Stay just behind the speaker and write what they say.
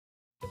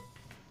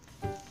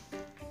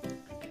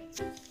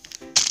Hey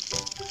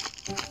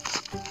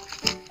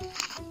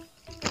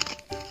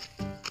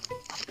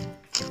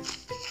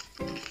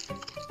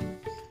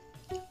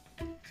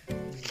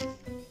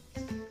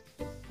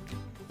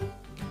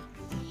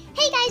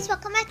guys,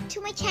 welcome back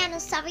to my channel.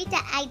 Sorry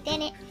that I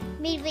didn't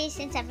make videos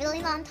since a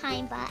really long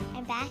time, but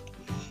I'm back.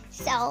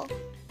 So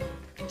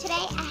today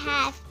I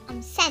have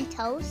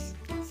Scentos,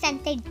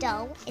 scented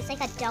dough. It's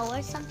like a dough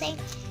or something,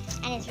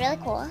 and it's really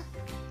cool.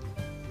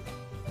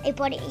 I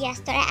bought it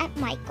yesterday at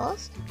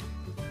Michael's,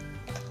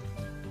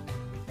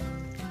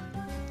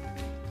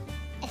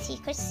 as you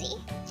could see.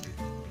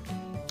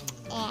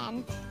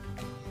 And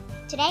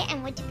today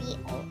I'm going to be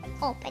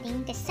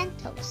opening the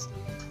Scentos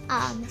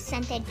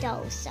scented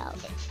dough. So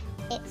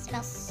it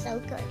smells so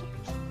good,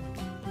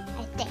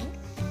 I think.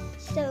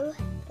 So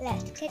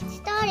let's get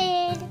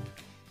started.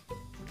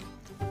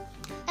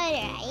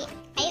 Alright,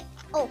 I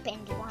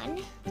opened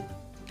one.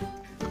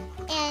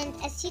 And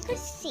as you can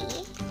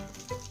see,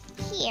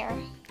 here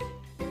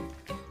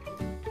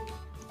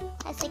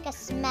has like a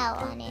smell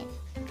on it.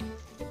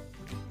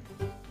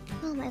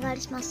 Oh my god,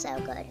 it smells so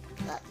good.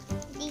 Look,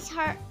 these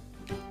are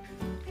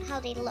how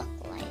they look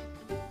like.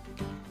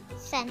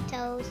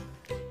 Scentos.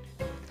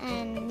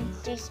 And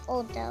there's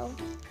old dough.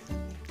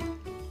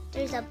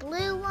 There's a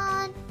blue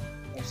one,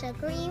 there's a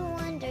green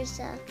one, there's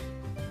a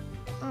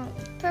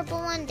purple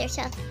one, there's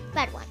a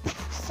red one.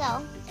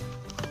 So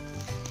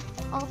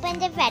open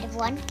the red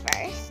one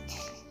first,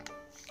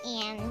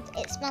 and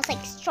it smells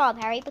like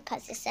strawberry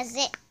because it says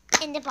it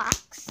in the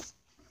box.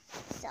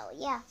 So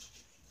yeah.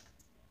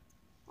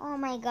 Oh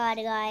my god,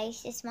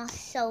 guys, it smells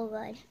so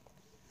good.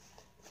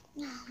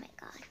 Oh my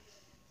god,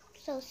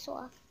 so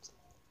soft.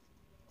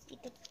 You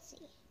can see.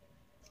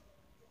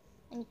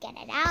 Let me get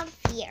it out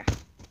of here.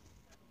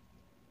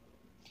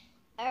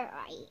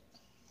 Alright,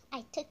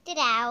 I took it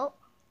out,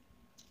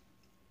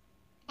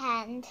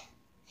 and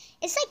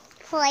it's like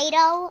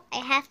Play-Doh. I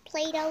have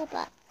Play-Doh,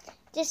 but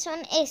this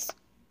one is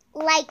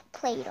like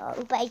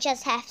Play-Doh, but it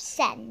just has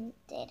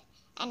scented,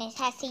 and it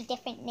has a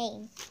different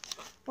name,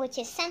 which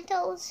is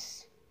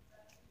Scentos.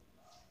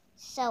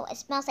 So it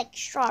smells like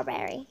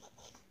strawberry.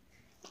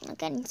 I'm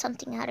getting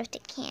something out of the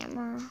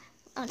camera.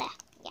 Oh, that,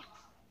 yeah.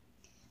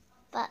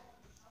 But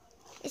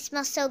it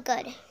smells so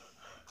good.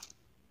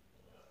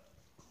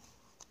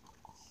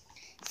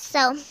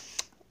 So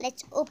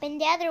let's open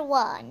the other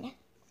one.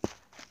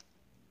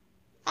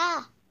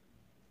 Ah.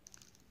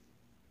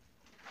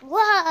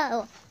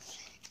 Whoa.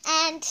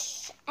 And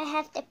I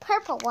have the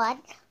purple one,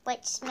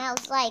 which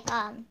smells like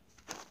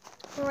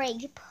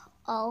grape.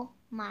 Oh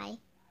my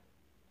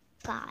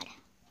god.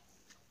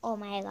 Oh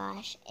my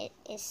gosh, it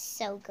is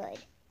so good.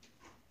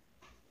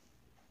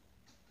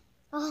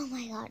 Oh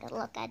my god,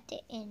 look at the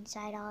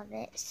inside of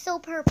it. So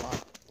purple,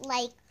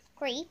 like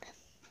grape.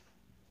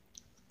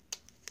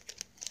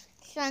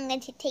 So I'm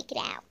going to take it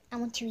out. I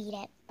want to eat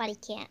it, but I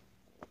can't.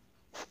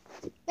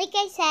 Like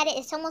I said,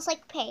 it's almost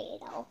like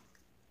Play-Doh,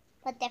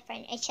 but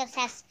different. It just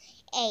has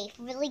a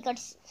really good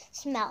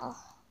smell.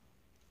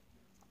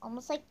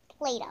 Almost like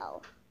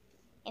Play-Doh.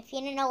 If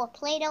you don't know what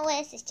Play-Doh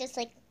is, it's just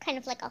like kind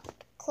of like a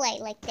clay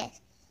like this.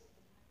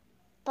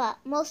 But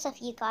most of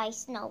you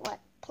guys know what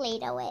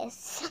Play-Doh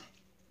is.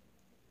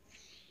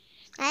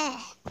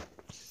 Ah,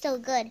 so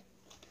good.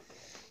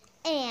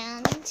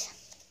 And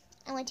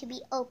I'm going to be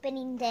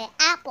opening the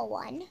apple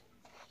one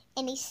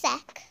in a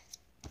sec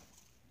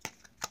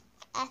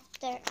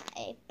after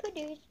I put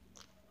it.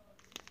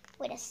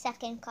 Wait a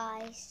second,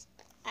 guys.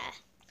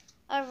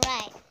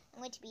 Alright, I'm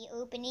going to be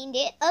opening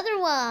the other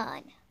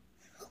one.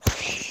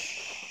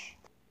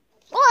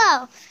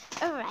 Whoa!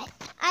 Alright,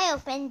 I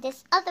opened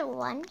this other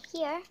one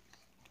here,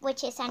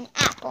 which is an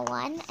apple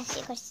one, as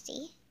you can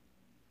see.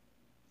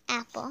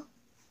 Apple.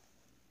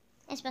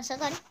 It smells so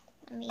good.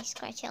 Let me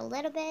scratch it a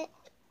little bit.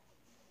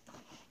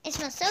 It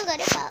smells so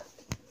good, but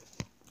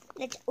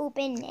let's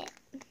open it.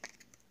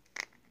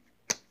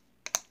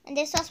 And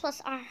these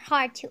ones are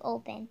hard to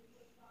open.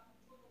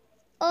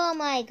 Oh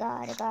my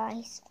god,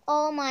 guys.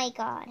 Oh my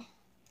god.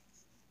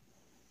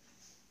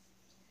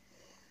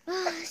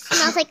 It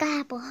smells like an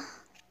apple.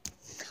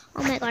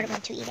 Oh my god, I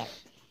want to eat it.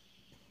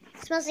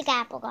 It smells like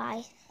apple,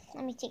 guys.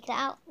 Let me take it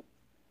out.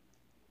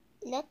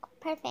 Look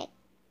perfect.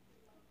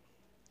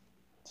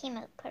 Came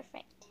out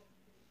perfect.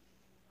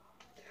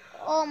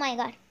 Oh my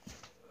god.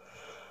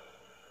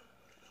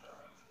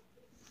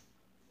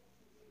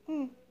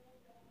 It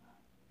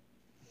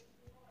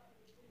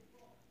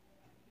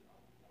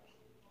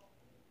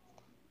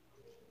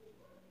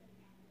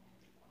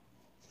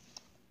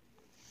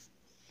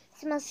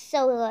smells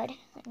so good.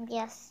 I'm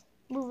just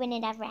moving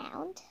it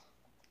around.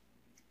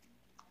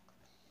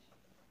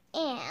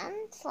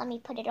 And let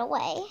me put it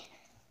away.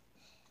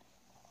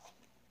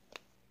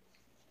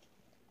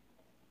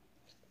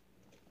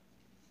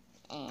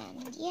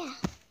 And yeah.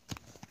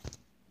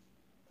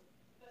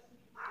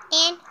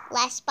 And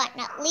last but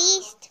not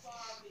least,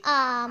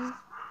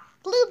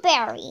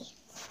 blueberry.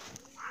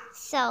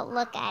 So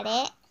look at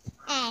it,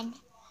 and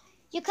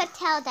you could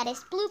tell that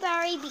it's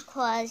blueberry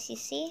because you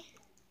see,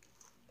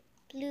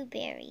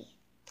 blueberry.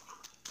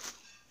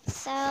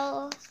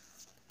 So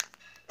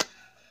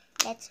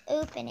Let's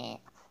open it.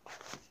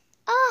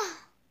 Oh!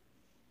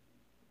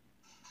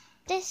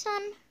 This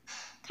one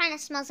kind of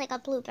smells like a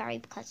blueberry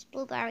because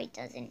blueberry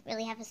doesn't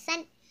really have a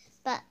scent,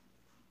 but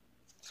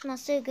it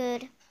smells so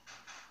good.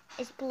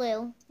 It's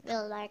blue,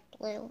 really dark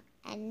blue,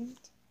 and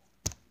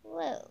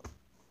whoa.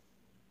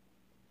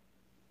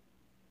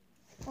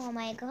 Oh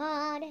my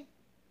god. It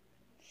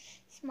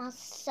smells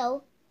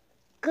so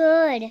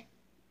good.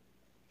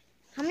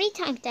 How many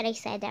times did I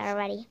say that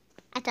already?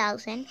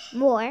 1,000.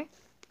 More.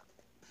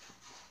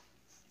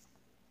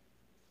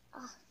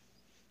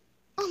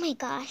 Oh my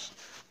gosh.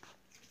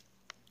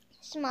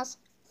 It smells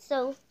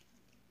so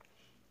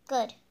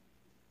good.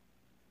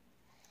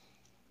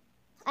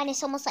 And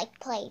it's almost like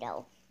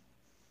Play-Doh.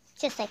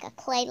 Just like a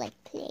clay, like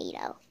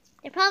Play-Doh.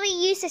 They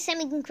probably use the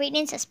same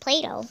ingredients as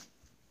Play-Doh.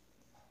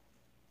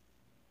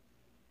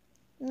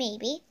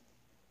 Maybe.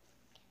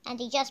 And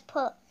they just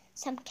put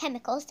some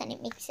chemicals, then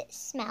it makes it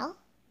smell.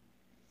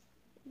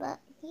 But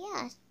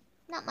yeah,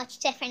 not much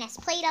different as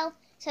Play-Doh,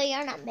 so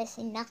you're not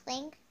missing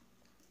nothing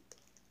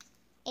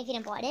if you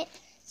didn't buy it.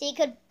 So you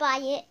could buy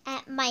it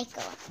at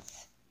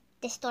Michael's,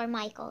 the store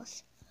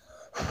Michael's.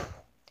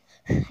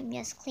 I'm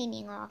just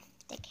cleaning off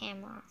the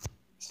camera.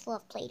 It's full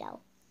of Play-Doh.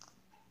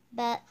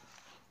 But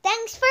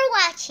thanks for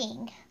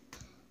watching.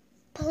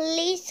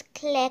 Please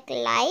click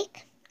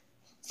like,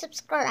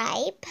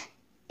 subscribe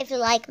if you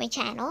like my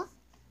channel.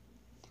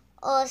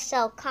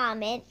 Also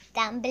comment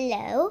down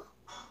below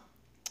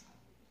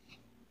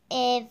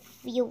if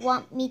you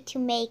want me to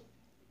make,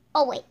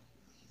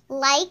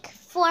 like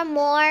for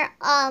more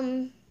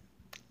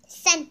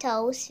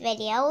Scentos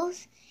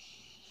videos.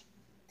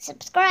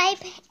 Subscribe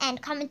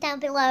and comment down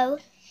below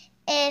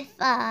if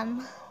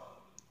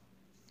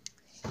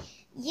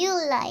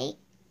you like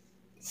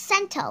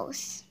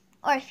Scentos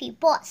or if you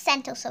bought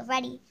Scentos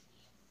already.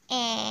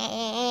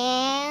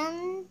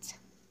 And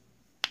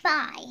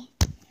bye.